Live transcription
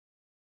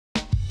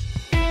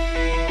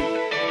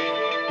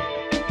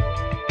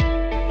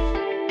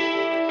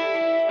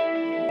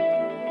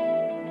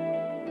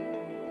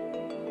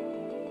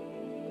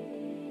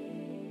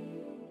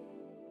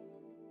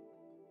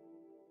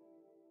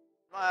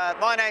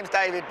my name's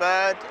David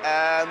Bird.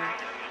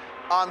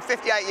 I'm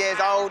 58 years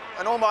old,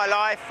 and all my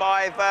life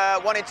I've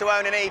wanted to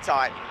own an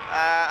E-Type.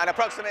 And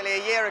approximately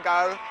a year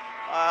ago,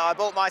 I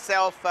bought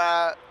myself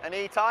an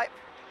E-Type.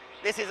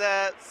 This is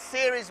a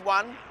Series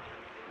 1,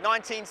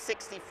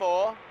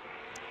 1964.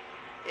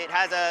 It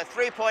has a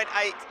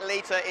 3.8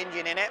 litre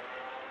engine in it,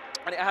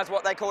 and it has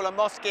what they call a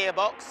Moss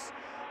gearbox,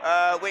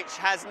 which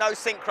has no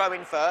synchro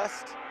in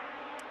first.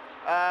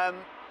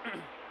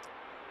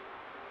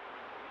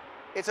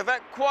 It's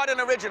quite an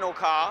original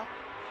car,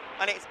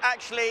 and it's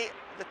actually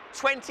the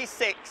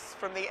 26th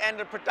from the end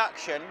of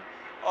production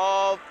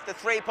of the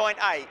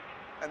 3.8,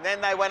 and then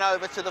they went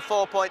over to the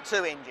 4.2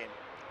 engine.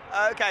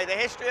 Okay, the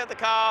history of the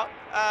car,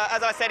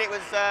 as I said, it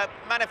was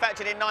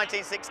manufactured in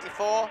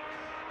 1964.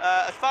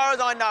 As far as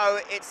I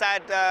know, it's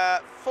had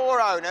 4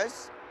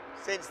 owners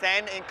since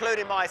then,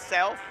 including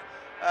myself.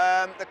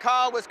 The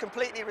car was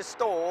completely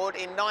restored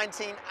in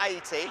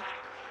 1980,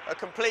 a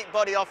complete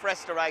body-off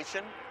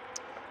restoration.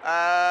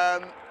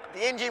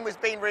 The engine was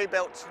being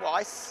rebuilt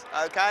twice,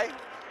 okay?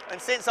 And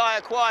since I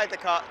acquired the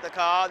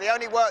car, the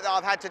only work that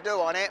I've had to do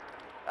on it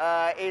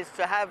is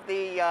to have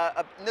the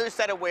a new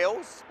set of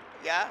wheels,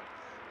 yeah?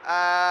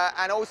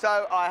 And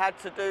also I had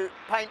to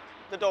paint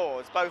the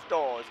doors, both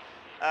doors.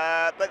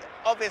 But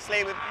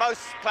obviously with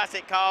most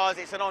classic cars,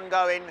 it's an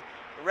ongoing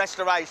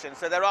restoration,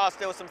 so there are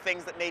still some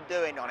things that need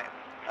doing on it,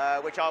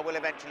 which I will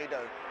eventually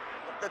do.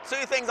 The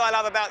 2 things I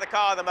love about the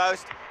car the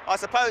most, I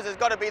suppose, has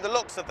got to be the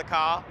looks of the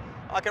car.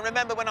 I can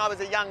remember when I was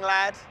a young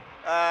lad,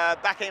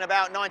 back in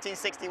about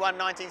 1961,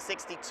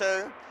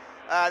 1962.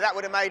 That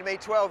would have made me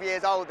 12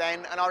 years old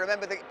then, and I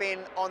remember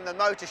being on the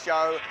motor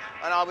show,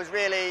 and I was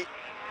really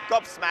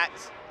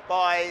gobsmacked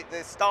by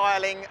the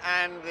styling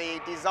and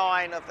the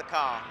design of the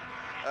car.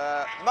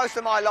 Most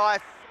of my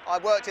life, I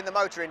worked in the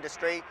motor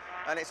industry,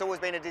 and it's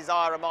always been a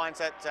desire of mine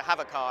to have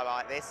a car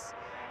like this.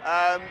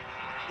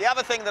 The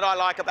other thing that I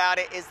like about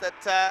it is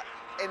that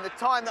in the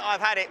time that I've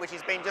had it, which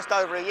has been just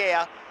over a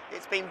year,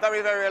 it's been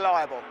very, very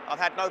reliable. I've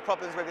had no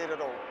problems with it at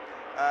all.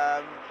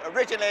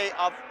 Originally,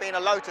 I've been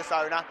a Lotus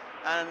owner,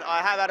 and I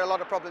have had a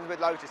lot of problems with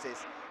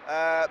Lotuses.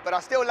 But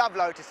I still love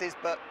Lotuses,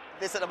 but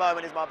this at the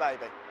moment is my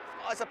baby.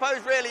 I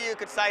suppose really you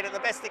could say that the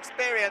best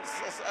experience,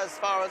 as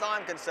far as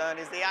I'm concerned,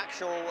 is the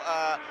actual,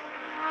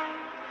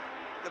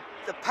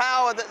 the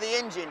power that the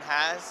engine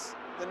has,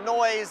 the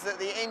noise that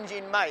the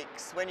engine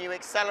makes when you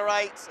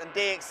accelerate and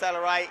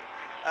de-accelerate.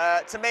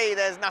 To me,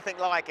 there's nothing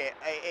like it.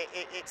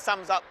 It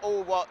sums up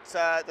all what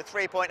the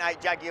 3.8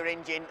 Jaguar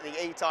engine,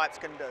 the E-Types,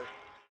 can do.